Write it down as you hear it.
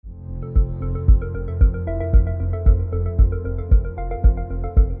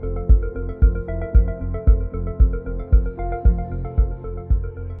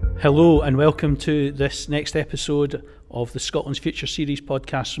Hello and welcome to this next episode of the Scotland's Future Series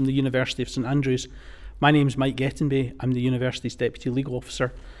podcast from the University of St Andrews. My name's Mike Gettenby, I'm the University's Deputy Legal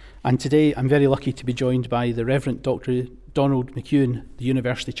Officer, and today I'm very lucky to be joined by the Reverend Dr. Donald McEwen, the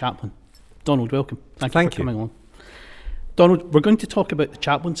University Chaplain. Donald, welcome. Thank you for coming along. Donald, we're going to talk about the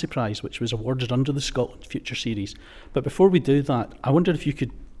Chaplaincy Prize, which was awarded under the Scotland Future Series. But before we do that, I wonder if you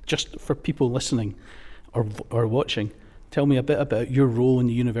could, just for people listening or watching, tell me a bit about your role in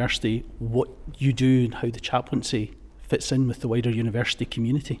the university, what you do and how the chaplaincy fits in with the wider university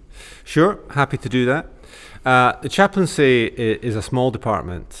community. Sure, happy to do that. The chaplaincy is a small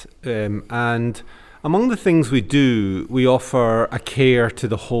department, and among the things we do, we offer a care to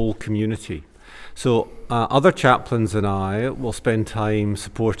the whole community. So other chaplains and I will spend time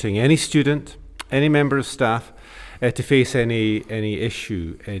supporting any student, any member of staff to face any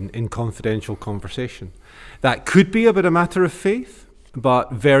issue in confidential conversation. That could be about a matter of faith,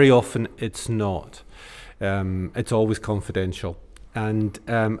 but very often it's not. It's always confidential. And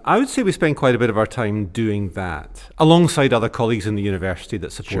I would say we spend quite a bit of our time doing that, alongside other colleagues in the university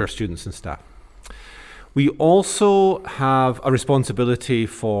that support students and staff. We also have a responsibility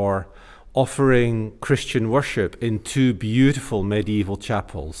for offering Christian worship in two beautiful medieval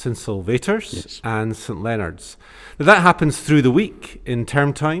chapels, St Silvester's and St Leonard's. Now that happens through the week in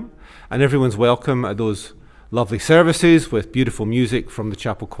term time, and everyone's welcome at those lovely services with beautiful music from the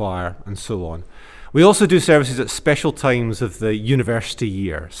chapel choir and so on. We also do services at special times of the university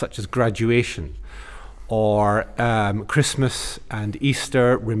year, such as graduation or Christmas and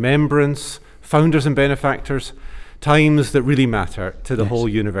Easter, remembrance, founders and benefactors, times that really matter to the whole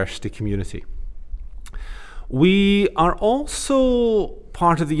university community. We are also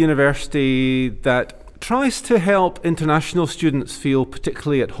part of the university that tries to help international students feel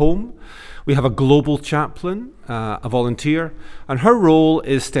particularly at home. We have a global chaplain, a volunteer, and her role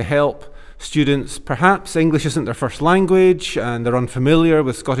is to help students, perhaps English isn't their first language and they're unfamiliar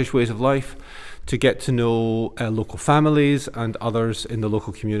with Scottish ways of life, to get to know local families and others in the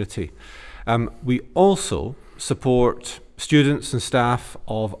local community. We also support students and staff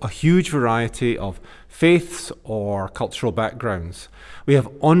of a huge variety of faiths or cultural backgrounds. We have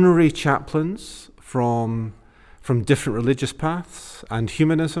honorary chaplains from different religious paths and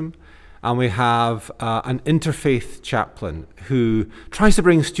humanism, and we have an interfaith chaplain who tries to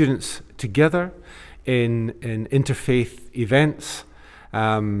bring students together in interfaith events,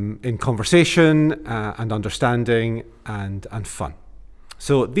 in conversation and understanding and fun.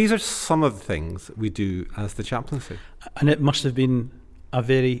 So these are some of the things we do as the chaplaincy. And it must have been a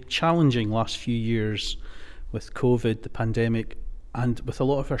very challenging last few years with COVID, the pandemic, and with a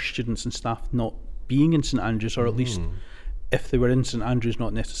lot of our students and staff not being in St Andrews, or at least if they were in St Andrews,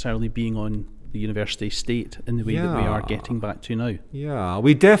 not necessarily being on the university estate in the way that we are getting back to now. Yeah,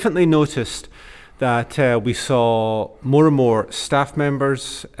 we definitely noticed that we saw more and more staff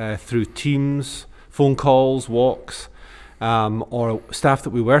members through Teams, phone calls, walks, or staff that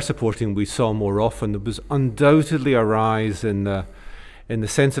we were supporting we saw more often. There was undoubtedly a rise in the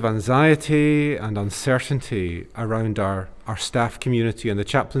sense of anxiety and uncertainty around our staff community, and the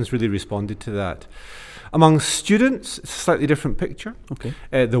chaplains really responded to that. Among students, it's a slightly different picture.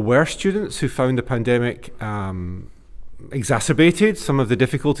 There were students who found the pandemic exacerbated some of the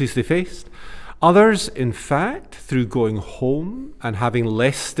difficulties they faced. Others, in fact, through going home and having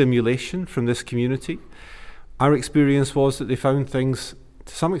less stimulation from this community, our experience was that they found things,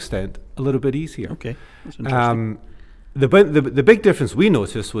 to some extent, a little bit easier. That's interesting. The big difference we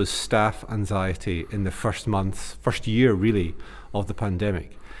noticed was staff anxiety in the first year really, of the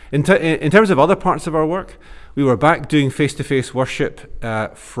pandemic. In terms of other parts of our work, we were back doing face-to-face worship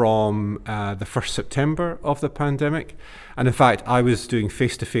from the 1st September of the pandemic. And in fact, I was doing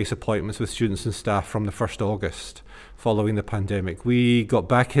face-to-face appointments with students and staff from the 1st August following the pandemic. We got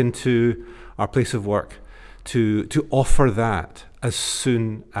back into our place of work to offer that as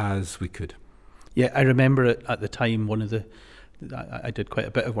soon as we could. Yeah, I remember it at the time. I did quite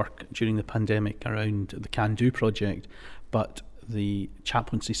a bit of work during the pandemic around the Can Do project, but the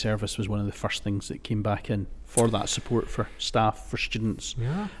chaplaincy service was one of the first things that came back in for that support for staff, for students,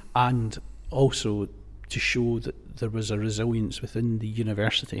 and also to show that there was a resilience within the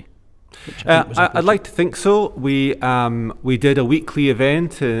university. I'd like to think so. We did a weekly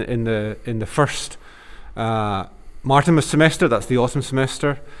event in the first Martinmas semester, that's the autumn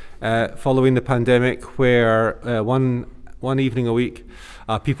semester, following the pandemic, where one evening a week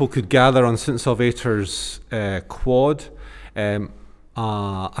people could gather on St Silvester's quad,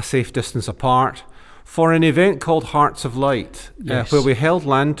 a safe distance apart, for an event called Hearts of Light, where we held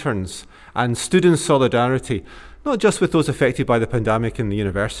lanterns and stood in solidarity not just with those affected by the pandemic in the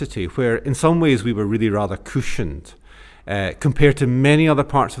university, where in some ways we were really rather cushioned compared to many other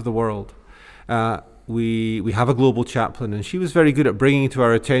parts of the world. We have a global chaplain, and she was very good at bringing to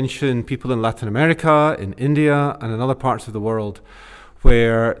our attention people in Latin America, in India, and in other parts of the world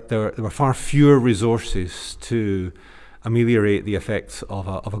where there were far fewer resources to ameliorate the effects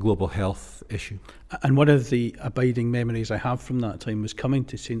of a global health issue. And one of the abiding memories I have from that time was coming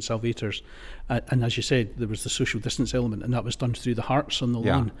to St Salvator's, and as you said, there was the social distance element, and that was done through the hearts on the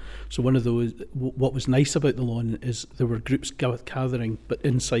lawn. So one of those, what was nice about the lawn is there were groups gathering, but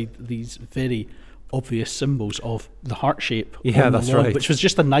inside these very obvious symbols of the heart shape on the lawn, right. which was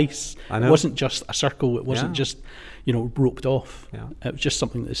just a nice, it wasn't just a circle, it wasn't just, roped off. It was just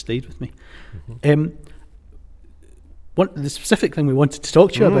something that stayed with me. The specific thing we wanted to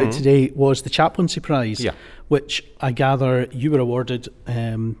talk to you about today was the Chaplaincy Prize, which I gather you were awarded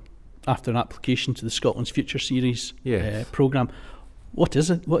after an application to the Scotland's Future Series programme. What is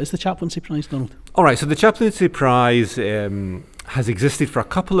it? What is the Chaplaincy Prize, Donald? All right, so the Chaplaincy Prize has existed for a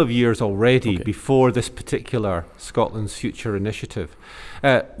couple of years already before this particular Scotland's Future initiative.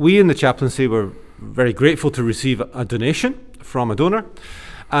 We in the Chaplaincy were very grateful to receive a donation from a donor.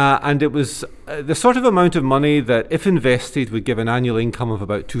 And it was the sort of amount of money that, if invested, would give an annual income of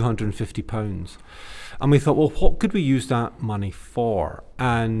about £250. And we thought, well, what could we use that money for?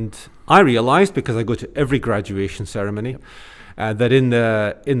 And I realised, because I go to every graduation ceremony, that in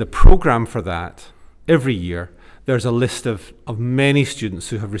the programme for that, every year, there's a list of many students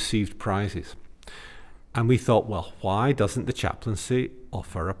who have received prizes. And we thought, well, why doesn't the chaplaincy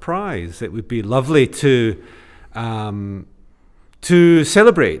offer a prize? It would be lovely to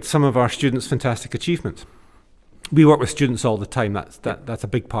celebrate some of our students' fantastic achievements. We work with students all the time. That's a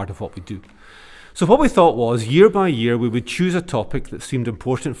big part of what we do. So what we thought was, year by year, we would choose a topic that seemed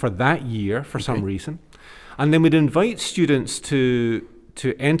important for that year for some reason, and then we'd invite students to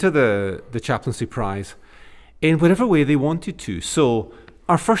enter the Chaplaincy Prize in whatever way they wanted to. So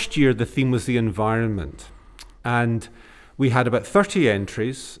our first year, the theme was the environment, and we had about 30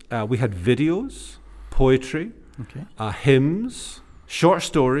 entries. We had videos, poetry, hymns, short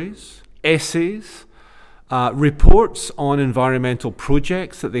stories, essays, reports on environmental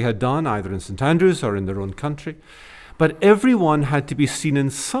projects that they had done either in St Andrews or in their own country. But everyone had to be seen in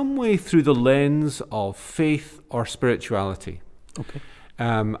some way through the lens of faith or spirituality.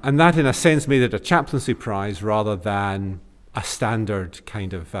 And that, in a sense, made it a chaplaincy prize rather than a standard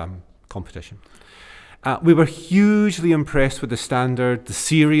kind of competition. We were hugely impressed with the standard, the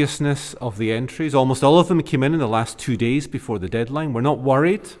seriousness of the entries. Almost all of them came in the last 2 days before the deadline. We're not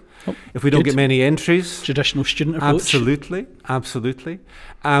worried if we don't get many entries. Traditional student approach. Absolutely.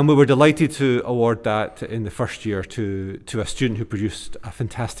 And we were delighted to award that in the first year to a student who produced a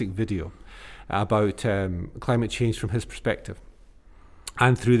fantastic video about climate change from his perspective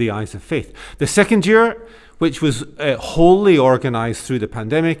and through the eyes of faith. The second year, which was wholly organised through the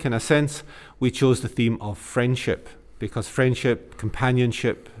pandemic, in a sense, we chose the theme of friendship, because friendship,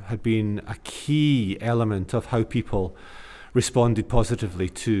 companionship had been a key element of how people responded positively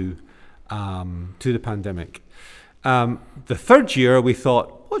to the pandemic. The third year, we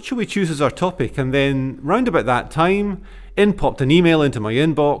thought, what should we choose as our topic? And then round about that time, in popped an email into my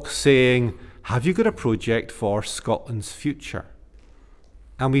inbox saying, have you got a project for Scotland's future?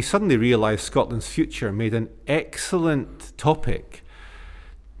 And we suddenly realised Scotland's future made an excellent topic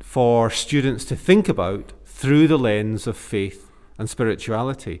for students to think about through the lens of faith and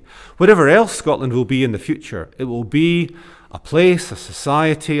spirituality. Whatever else Scotland will be in the future, it will be a place, a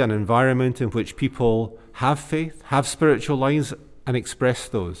society, an environment in which people have faith, have spiritual lives, and express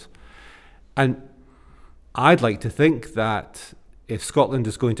those. And I'd like to think that if Scotland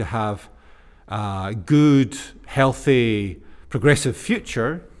is going to have a good, healthy, progressive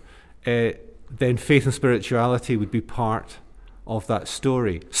future, then faith and spirituality would be part of that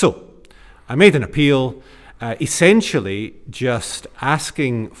story. So I made an appeal, essentially just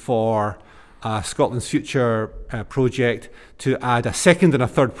asking for Scotland's Future project to add a second and a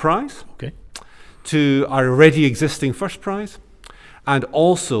third prize to our already existing first prize, and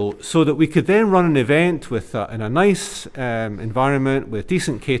also so that we could then run an event with in a nice environment with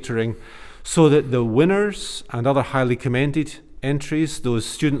decent catering, so that the winners and other highly commended entries, those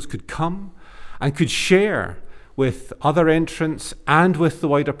students could come and could share with other entrants and with the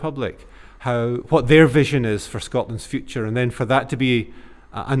wider public what their vision is for Scotland's future, and then for that to be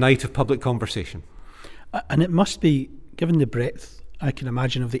a night of public conversation. And it must be, given the breadth, I can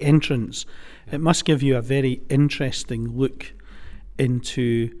imagine, of the entrants, it must give you a very interesting look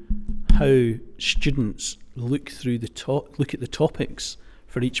into how students look at the topics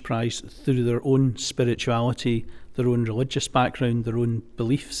for each prize through their own spirituality, their own religious background, their own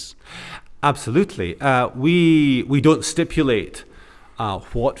beliefs? Absolutely. We don't stipulate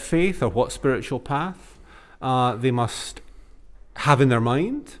what faith or what spiritual path they must have in their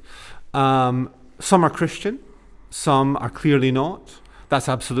mind. Some are Christian, some are clearly not. That's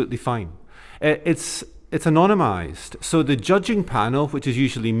absolutely fine. It's anonymized. So the judging panel, which is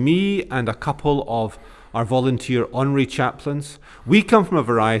usually me and a couple of our volunteer honorary chaplains, we come from a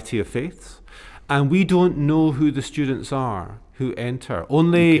variety of faiths, and we don't know who the students are who enter.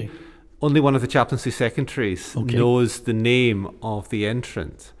 Only one of the chaplaincy secretaries knows the name of the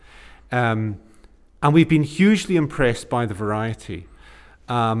entrant. And we've been hugely impressed by the variety.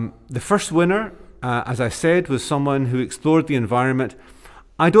 The first winner, as I said, was someone who explored the environment.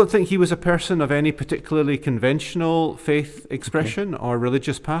 I don't think he was a person of any particularly conventional faith expression or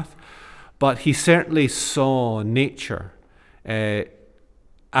religious path, but he certainly saw nature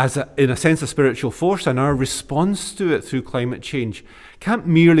as, in a sense, a spiritual force, and our response to it through climate change can't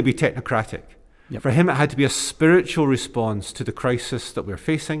merely be technocratic. Yep. For him, it had to be a spiritual response to the crisis that we're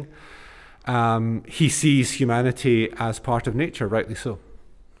facing. He sees humanity as part of nature, rightly so,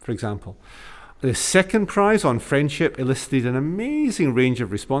 for example. The second prize on friendship elicited an amazing range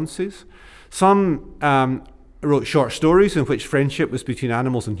of responses. Some wrote short stories in which friendship was between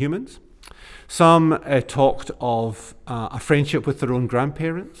animals and humans. Some talked of a friendship with their own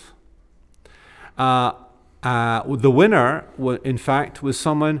grandparents. The winner, in fact, was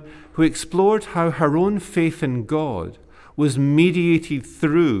someone who explored how her own faith in God was mediated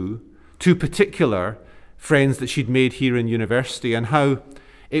through two particular friends that she'd made here in university, and how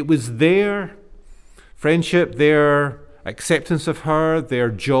it was their friendship, their acceptance of her, their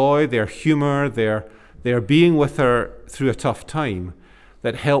joy, their humor, their being with her through a tough time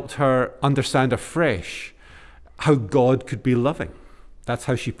that helped her understand afresh how God could be loving. That's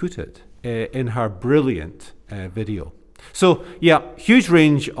how she put it in her brilliant video. So, yeah, huge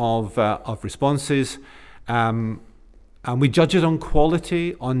range of responses. And we judge it on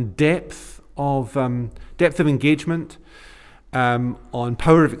quality, on depth of engagement, on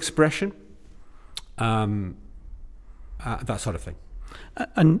power of expression, that sort of thing.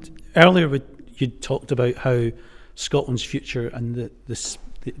 And earlier you talked about how Scotland's future and the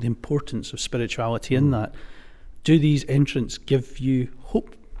importance of spirituality in that. Do these entrants give you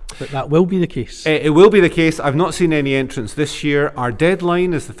hope that will be the case? It will be the case. I've not seen any entrants this year. Our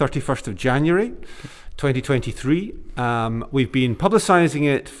deadline is the 31st of January, 2023. We've been publicising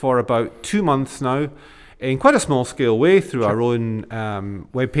it for about 2 months now in quite a small scale way through our own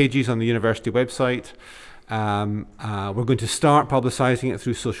web pages on the university website. We're going to start publicising it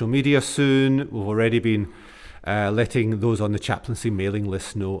through social media soon. We've already been letting those on the chaplaincy mailing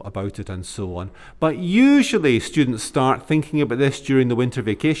list know about it and so on. But usually students start thinking about this during the winter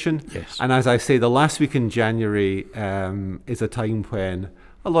vacation. Yes. And as I say, the last week in January is a time when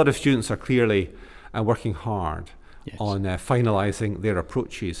a lot of students are clearly working hard on finalising their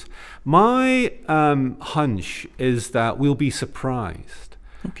approaches. My hunch is that we'll be surprised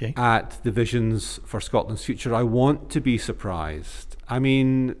at the visions for Scotland's future. I want to be surprised. I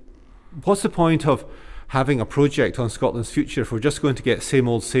mean, what's the point of having a project on Scotland's future if we're just going to get same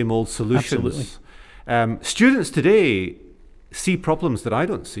old solutions? Absolutely. Students today see problems that I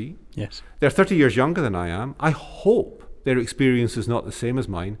don't see. Yes. They're 30 years younger than I am. I hope their experience is not the same as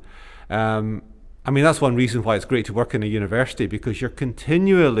mine. I mean, that's one reason why it's great to work in a university, because you're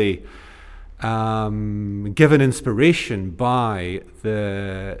continually given inspiration by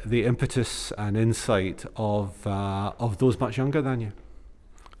the impetus and insight of those much younger than you.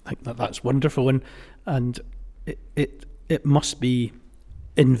 I think that's wonderful, and it must be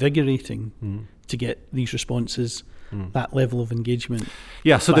invigorating to get these responses, that level of engagement.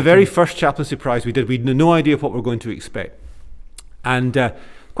 Yeah, so the very first chaplaincy prize we did, we had no idea what we were going to expect. And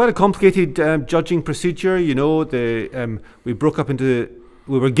quite a complicated judging procedure, you know. We broke up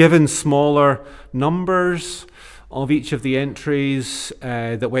we were given smaller numbers of each of the entries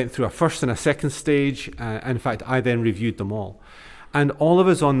that went through a first and a second stage. In fact, I then reviewed them all. And all of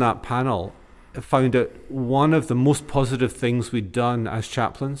us on that panel found it one of the most positive things we'd done as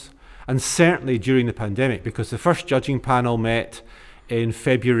chaplains, and certainly during the pandemic, because the first judging panel met in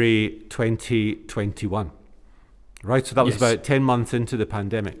February 2021. Right, so that was about 10 months into the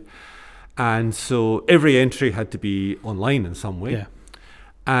pandemic. And so every entry had to be online in some way. Yeah.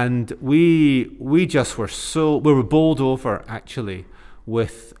 And we just we were bowled over actually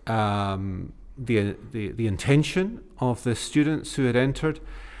with the intention of the students who had entered,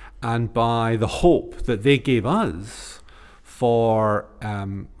 and by the hope that they gave us for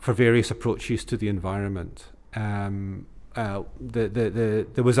various approaches to the environment.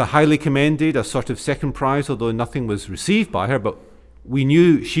 There was a highly commended, a sort of second prize, although nothing was received by her, but we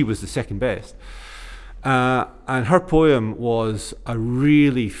knew she was the second best. And her poem was a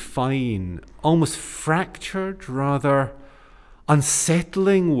really fine, almost fractured, rather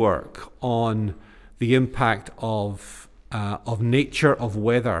unsettling work on the impact of nature, of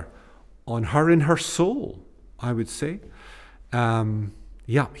weather, on her in her soul, I would say.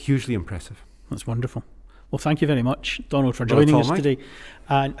 Hugely impressive. That's wonderful. Well, thank you very much, Donald, for joining us today.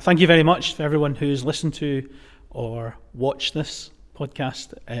 And thank you very much for everyone who's listened to or watched this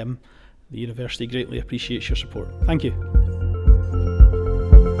podcast. The university greatly appreciates your support. Thank you.